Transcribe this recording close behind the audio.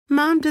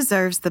Mom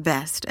deserves the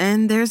best,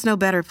 and there's no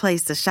better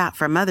place to shop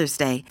for Mother's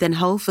Day than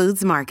Whole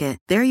Foods Market.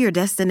 They're your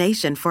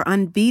destination for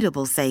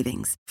unbeatable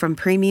savings, from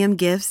premium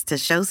gifts to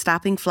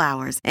show-stopping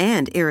flowers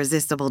and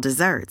irresistible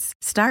desserts.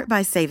 Start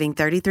by saving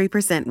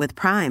 33% with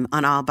Prime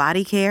on all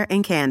body care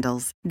and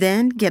candles.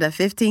 Then get a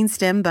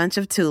 15-stem bunch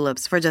of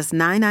tulips for just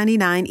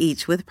 $9.99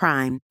 each with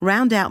Prime.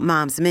 Round out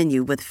Mom's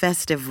menu with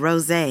festive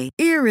rosé,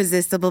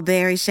 irresistible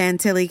berry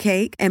chantilly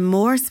cake, and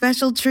more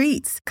special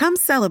treats. Come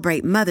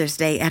celebrate Mother's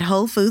Day at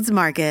Whole Foods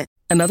Market.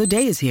 Another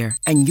day is here,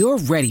 and you're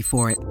ready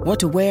for it. What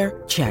to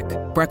wear? Check.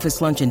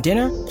 Breakfast, lunch, and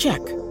dinner? Check.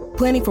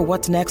 Planning for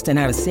what's next and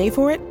how to save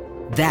for it?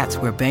 That's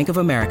where Bank of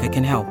America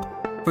can help.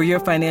 For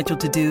your financial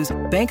to-dos,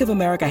 Bank of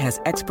America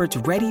has experts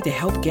ready to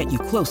help get you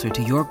closer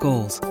to your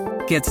goals.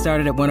 Get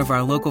started at one of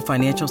our local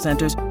financial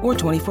centers or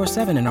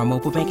 24/7 in our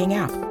mobile banking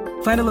app.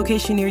 Find a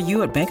location near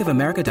you at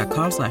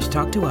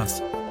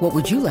bankofamerica.com/talktous. What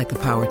would you like the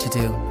power to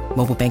do?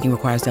 Mobile banking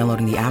requires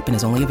downloading the app and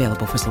is only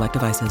available for select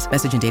devices.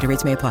 Message and data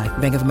rates may apply.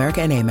 Bank of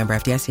America N.A., member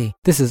FDIC.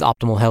 This is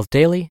Optimal Health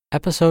Daily,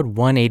 episode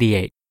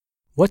 188.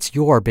 What's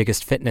your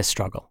biggest fitness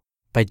struggle?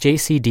 By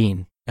JC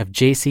Dean of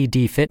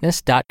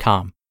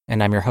jcdfitness.com.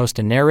 And I'm your host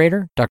and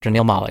narrator, Dr.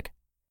 Neil Malik.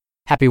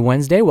 Happy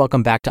Wednesday.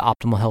 Welcome back to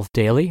Optimal Health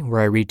Daily,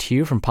 where I read to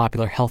you from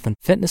popular health and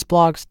fitness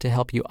blogs to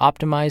help you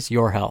optimize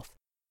your health.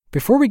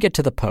 Before we get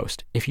to the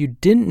post, if you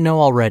didn't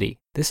know already,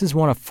 this is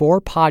one of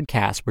 4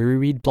 podcasts where we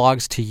read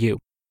blogs to you.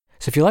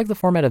 So if you like the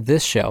format of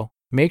this show,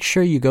 make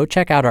sure you go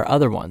check out our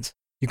other ones.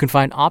 You can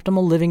find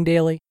Optimal Living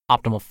Daily,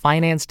 Optimal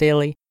Finance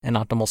Daily, and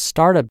Optimal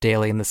Startup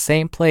Daily in the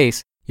same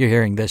place you're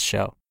hearing this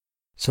show.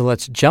 So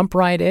let's jump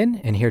right in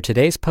and hear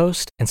today's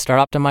post and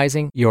start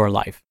optimizing your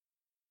life.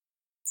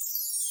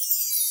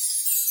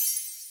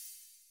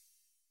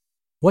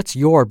 What's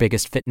your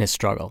biggest fitness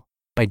struggle?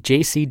 By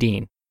JC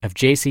Dean of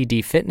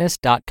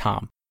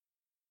jcdfitness.com.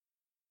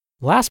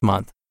 Last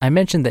month, I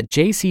mentioned that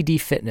JCD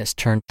Fitness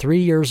turned 3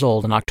 years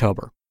old in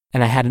October,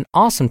 and I had an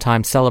awesome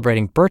time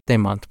celebrating birthday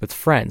month with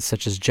friends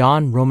such as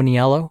John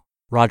Romaniello,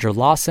 Roger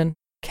Lawson,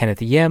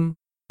 Kenneth Yim,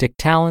 Dick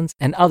Talons,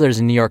 and others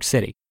in New York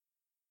City.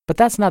 But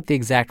that's not the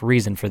exact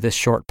reason for this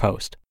short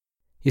post.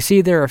 You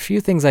see, there are a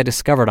few things I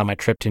discovered on my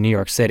trip to New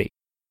York City.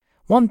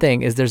 One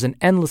thing is there's an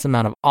endless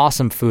amount of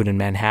awesome food in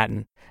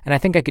Manhattan, and I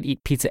think I could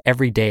eat pizza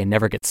every day and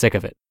never get sick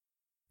of it.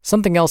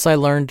 Something else I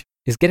learned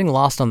is getting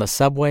lost on the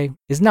subway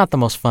is not the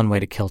most fun way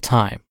to kill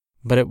time,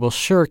 but it will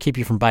sure keep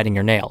you from biting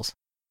your nails.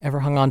 Ever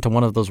hung on to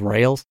one of those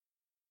rails?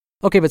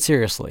 Okay, but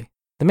seriously,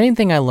 the main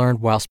thing I learned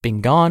whilst being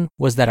gone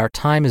was that our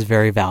time is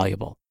very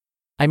valuable.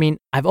 I mean,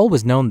 I've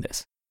always known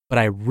this, but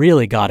I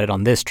really got it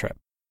on this trip.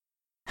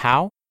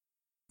 How?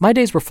 My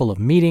days were full of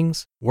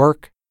meetings,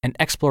 work, and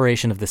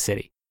exploration of the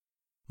city.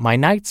 My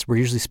nights were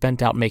usually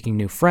spent out making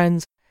new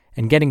friends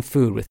and getting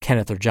food with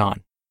Kenneth or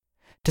John.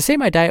 To say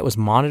my diet was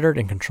monitored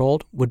and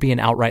controlled would be an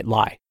outright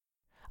lie.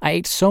 I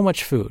ate so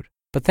much food,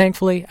 but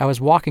thankfully I was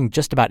walking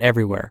just about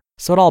everywhere,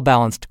 so it all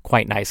balanced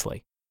quite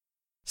nicely.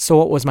 So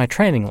what was my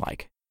training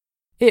like?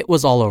 It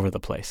was all over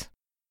the place.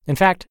 In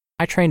fact,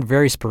 I trained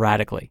very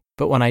sporadically,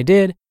 but when I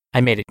did,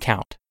 I made it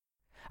count.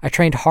 I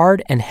trained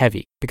hard and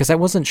heavy because I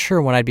wasn't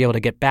sure when I'd be able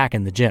to get back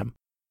in the gym.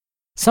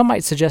 Some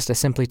might suggest I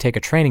simply take a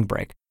training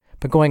break,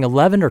 but going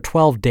 11 or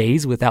 12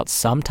 days without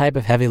some type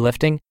of heavy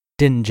lifting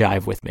didn't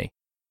jive with me.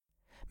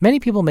 Many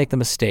people make the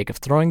mistake of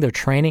throwing their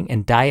training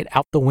and diet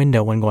out the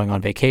window when going on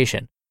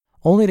vacation,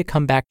 only to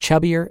come back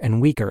chubbier and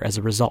weaker as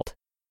a result.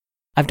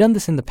 I've done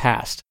this in the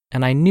past,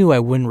 and I knew I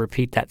wouldn't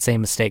repeat that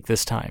same mistake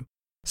this time.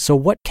 So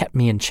what kept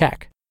me in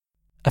check?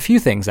 A few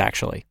things,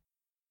 actually.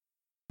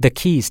 The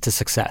keys to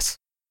success.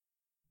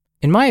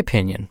 In my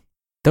opinion,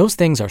 those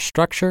things are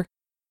structure,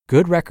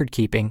 good record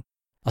keeping,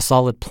 a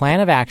solid plan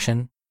of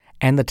action,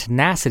 and the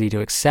tenacity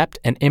to accept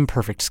an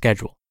imperfect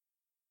schedule.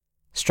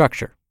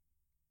 Structure.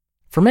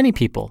 For many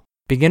people,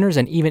 beginners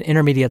and even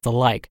intermediates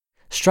alike,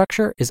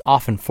 structure is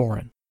often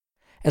foreign.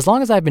 As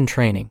long as I've been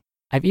training,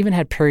 I've even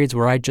had periods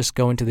where I'd just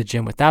go into the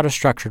gym without a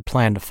structured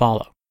plan to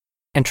follow.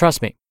 And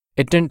trust me,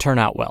 it didn't turn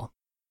out well.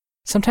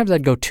 Sometimes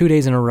I'd go 2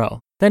 days in a row,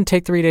 then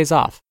take 3 days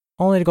off,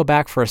 only to go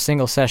back for a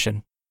single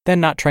session,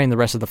 then not train the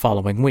rest of the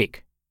following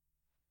week.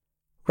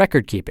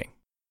 Record keeping.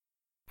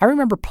 I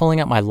remember pulling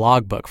out my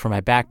logbook from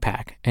my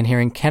backpack and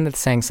hearing Kenneth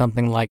saying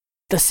something like,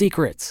 "The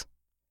secrets."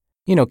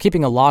 You know,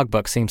 keeping a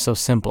logbook seems so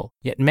simple,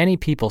 yet many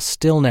people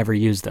still never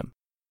use them.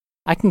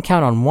 I can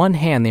count on one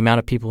hand the amount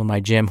of people in my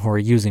gym who are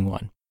using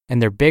one,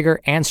 and they're bigger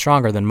and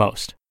stronger than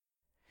most.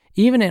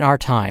 Even in our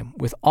time,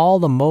 with all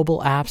the mobile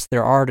apps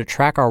there are to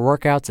track our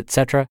workouts,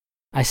 etc.,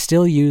 I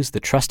still use the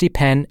trusty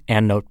pen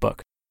and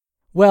notebook.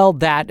 Well,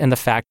 that and the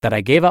fact that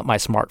I gave up my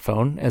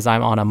smartphone as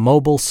I'm on a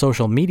mobile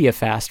social media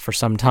fast for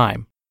some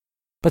time.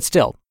 But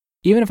still,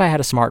 even if I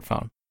had a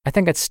smartphone, I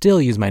think I'd still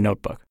use my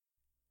notebook.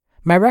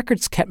 My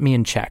records kept me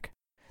in check.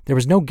 There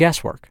was no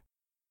guesswork,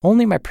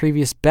 only my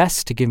previous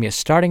bests to give me a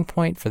starting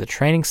point for the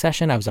training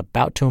session I was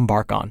about to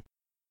embark on.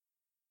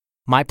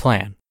 My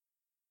plan.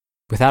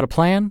 Without a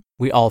plan,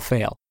 we all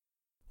fail.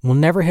 We'll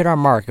never hit our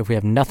mark if we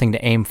have nothing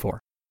to aim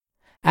for.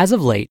 As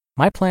of late,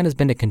 my plan has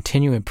been to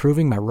continue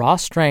improving my raw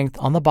strength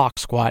on the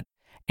box squat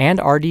and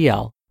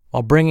RDL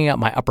while bringing up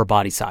my upper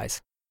body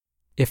size.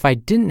 If I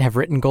didn't have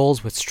written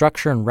goals with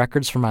structure and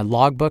records for my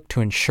logbook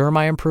to ensure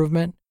my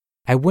improvement,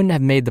 I wouldn't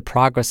have made the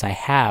progress I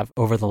have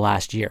over the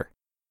last year.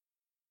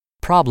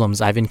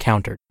 Problems I've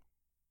encountered.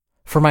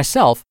 For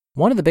myself,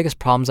 one of the biggest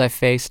problems I've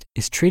faced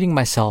is treating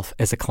myself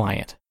as a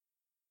client.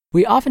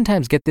 We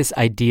oftentimes get this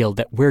ideal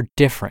that we're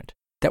different,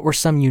 that we're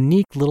some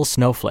unique little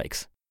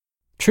snowflakes.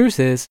 Truth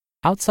is,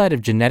 outside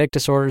of genetic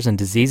disorders and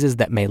diseases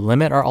that may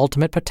limit our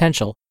ultimate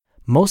potential,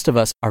 most of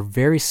us are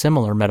very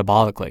similar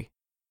metabolically.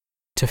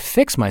 To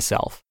fix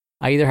myself,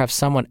 I either have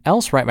someone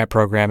else write my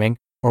programming,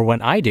 or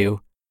when I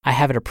do, I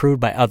have it approved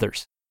by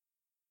others.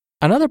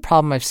 Another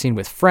problem I've seen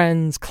with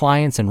friends,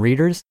 clients, and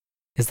readers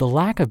is the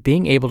lack of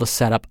being able to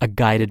set up a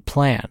guided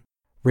plan,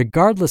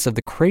 regardless of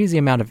the crazy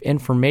amount of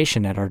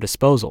information at our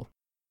disposal.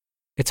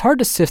 It's hard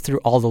to sift through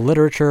all the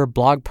literature,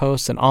 blog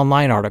posts, and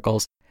online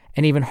articles,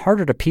 and even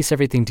harder to piece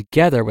everything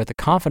together with the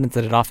confidence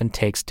that it often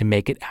takes to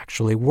make it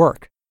actually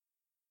work.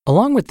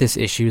 Along with this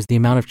issue is the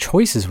amount of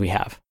choices we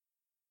have.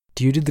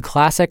 Do you do the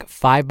classic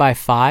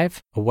 5x5,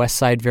 a West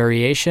Side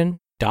variation,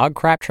 dog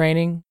crap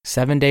training,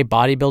 7-day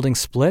bodybuilding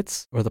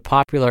splits, or the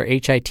popular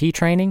HIIT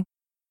training?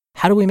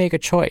 How do we make a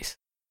choice?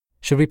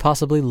 Should we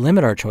possibly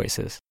limit our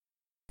choices?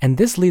 And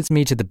this leads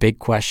me to the big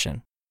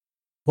question.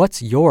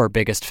 What's your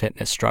biggest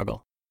fitness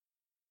struggle?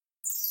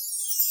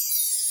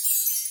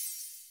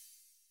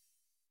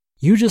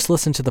 You just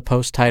listened to the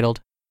post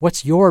titled,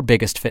 What's Your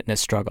Biggest Fitness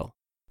Struggle?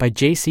 By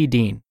JC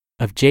Dean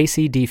of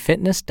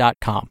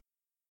jcdfitness.com.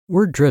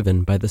 We're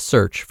driven by the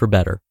search for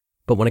better,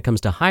 but when it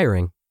comes to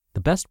hiring,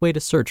 the best way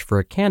to search for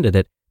a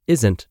candidate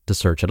isn't to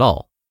search at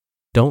all.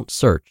 Don't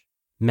search,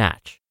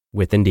 match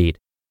with Indeed.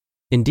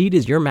 Indeed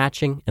is your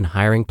matching and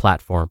hiring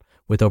platform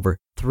with over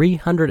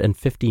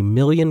 350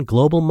 million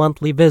global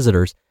monthly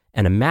visitors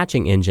and a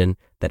matching engine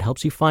that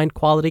helps you find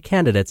quality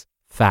candidates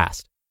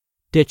fast.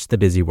 Ditch the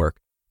busy work.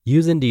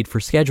 Use Indeed for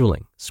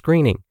scheduling,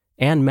 screening,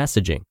 and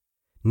messaging.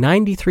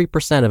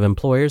 93% of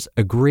employers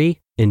agree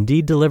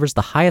Indeed delivers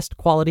the highest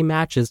quality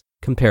matches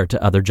compared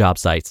to other job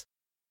sites.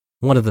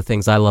 One of the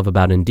things I love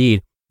about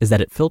Indeed is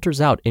that it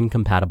filters out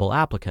incompatible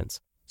applicants.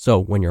 So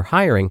when you're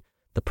hiring,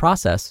 the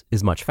process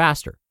is much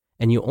faster,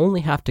 and you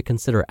only have to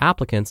consider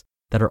applicants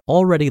that are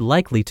already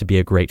likely to be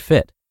a great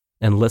fit.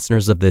 And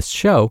listeners of this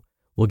show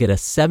will get a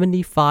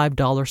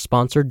 $75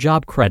 sponsored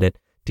job credit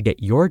to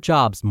get your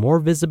jobs more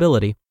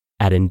visibility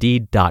at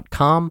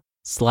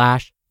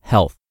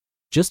Indeed.com/health.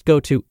 Just go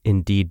to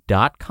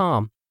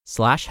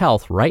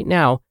Indeed.com/health right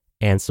now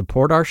and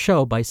support our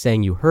show by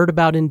saying you heard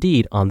about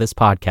Indeed on this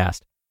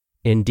podcast.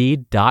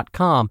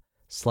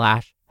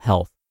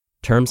 Indeed.com/health.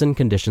 Terms and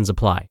conditions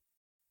apply.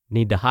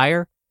 Need to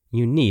hire?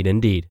 You need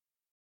Indeed.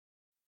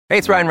 Hey,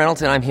 it's Ryan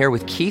Reynolds, and I'm here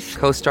with Keith,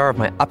 co-star of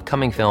my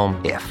upcoming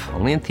film, If,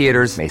 only in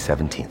theaters May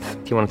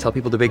 17th. Do you want to tell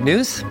people the big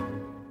news?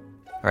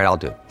 All right, I'll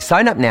do it.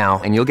 Sign up now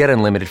and you'll get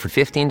unlimited for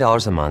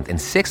 $15 a month and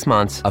 6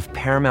 months of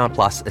Paramount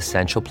Plus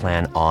Essential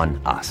Plan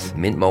on us.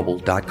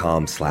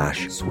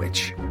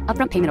 MintMobile.com/switch.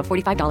 Upfront payment of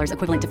 $45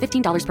 equivalent to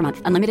 $15 per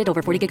month. Unlimited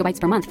over 40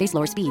 gigabytes per month. Face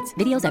lower speeds.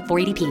 Videos at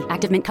 480p.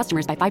 Active Mint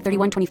customers by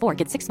 531.24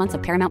 get 6 months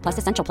of Paramount Plus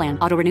Essential Plan.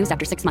 Auto renews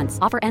after 6 months.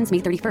 Offer ends May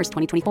 31st,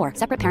 2024.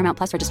 Separate Paramount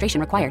Plus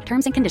registration required.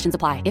 Terms and conditions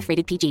apply if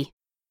rated PG.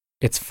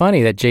 It's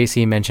funny that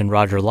JC mentioned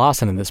Roger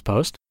Lawson in this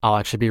post. I'll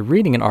actually be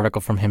reading an article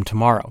from him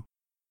tomorrow.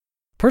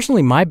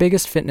 Personally, my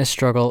biggest fitness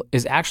struggle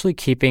is actually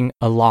keeping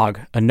a log,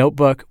 a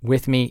notebook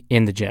with me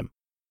in the gym.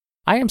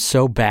 I am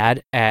so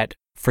bad at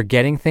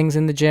forgetting things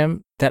in the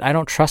gym that I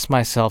don't trust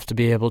myself to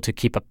be able to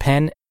keep a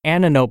pen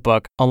and a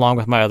notebook along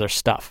with my other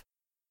stuff.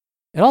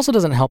 It also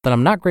doesn't help that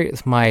I'm not great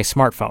with my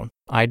smartphone.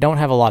 I don't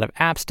have a lot of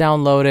apps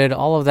downloaded.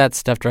 All of that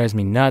stuff drives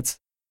me nuts.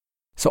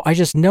 So I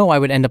just know I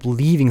would end up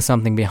leaving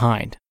something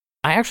behind.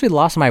 I actually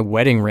lost my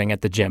wedding ring at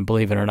the gym,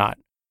 believe it or not.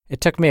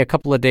 It took me a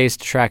couple of days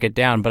to track it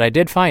down, but I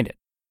did find it.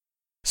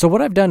 So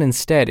what I've done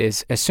instead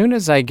is as soon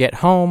as I get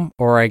home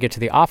or I get to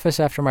the office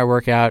after my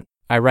workout,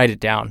 I write it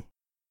down.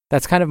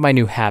 That's kind of my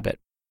new habit,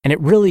 and it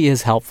really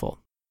is helpful.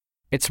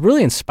 It's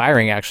really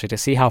inspiring actually to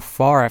see how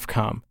far I've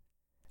come.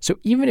 So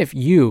even if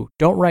you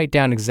don't write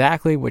down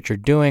exactly what you're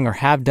doing or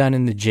have done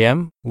in the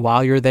gym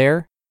while you're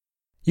there,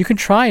 you can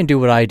try and do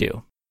what I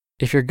do.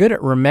 If you're good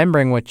at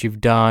remembering what you've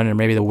done or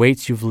maybe the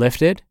weights you've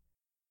lifted,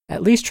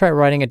 at least try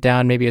writing it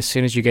down maybe as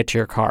soon as you get to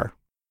your car.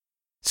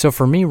 So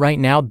for me right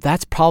now,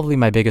 that's probably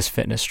my biggest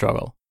fitness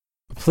struggle.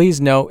 But please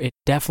know it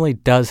definitely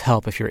does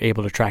help if you're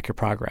able to track your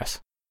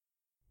progress.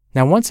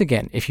 Now, once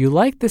again, if you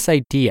like this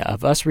idea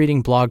of us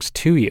reading blogs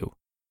to you,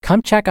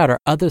 come check out our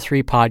other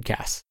 3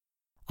 podcasts.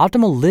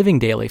 Optimal Living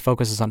Daily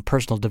focuses on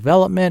personal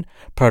development,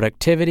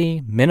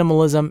 productivity,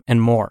 minimalism,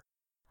 and more.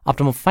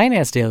 Optimal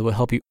Finance Daily will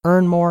help you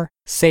earn more,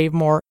 save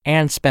more,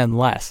 and spend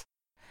less.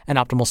 And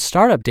Optimal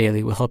Startup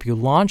Daily will help you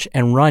launch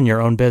and run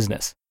your own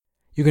business.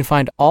 You can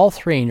find all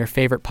 3 in your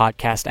favorite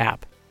podcast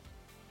app.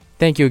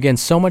 Thank you again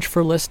so much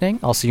for listening.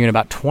 I'll see you in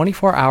about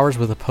 24 hours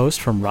with a post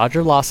from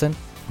Roger Lawson,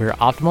 where your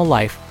optimal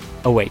life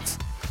awaits.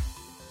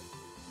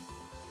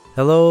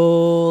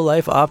 Hello,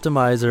 Life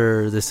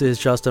Optimizer. This is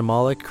Justin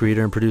Malik,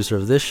 creator and producer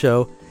of this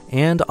show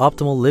and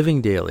Optimal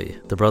Living Daily,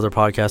 the brother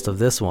podcast of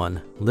this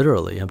one.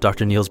 Literally, I'm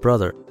Dr. Neil's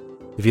brother.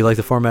 If you like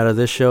the format of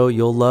this show,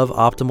 you'll love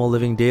Optimal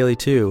Living Daily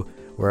too,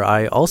 where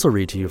I also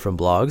read to you from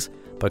blogs,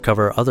 but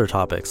cover other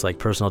topics like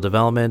personal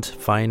development,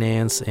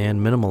 finance, and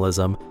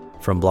minimalism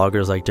from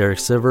bloggers like Derek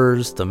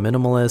Sivers, The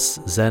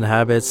Minimalists, Zen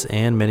Habits,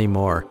 and many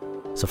more.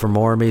 So for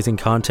more amazing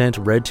content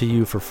read to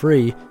you for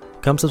free,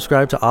 come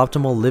subscribe to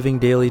Optimal Living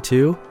Daily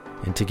too,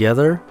 and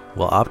together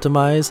we'll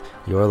optimize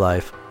your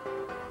life.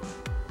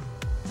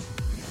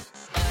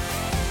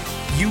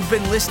 You've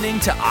been listening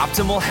to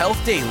Optimal Health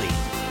Daily.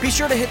 Be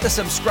sure to hit the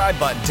subscribe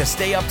button to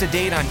stay up to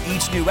date on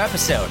each new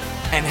episode,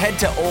 and head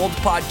to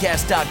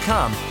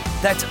oldpodcast.com.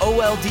 That's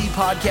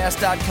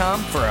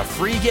oldpodcast.com for a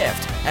free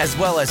gift, as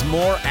well as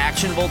more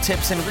actionable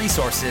tips and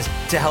resources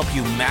to help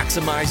you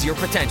maximize your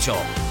potential.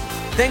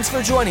 Thanks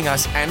for joining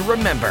us, and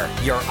remember,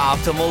 your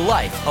optimal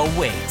life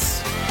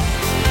awaits.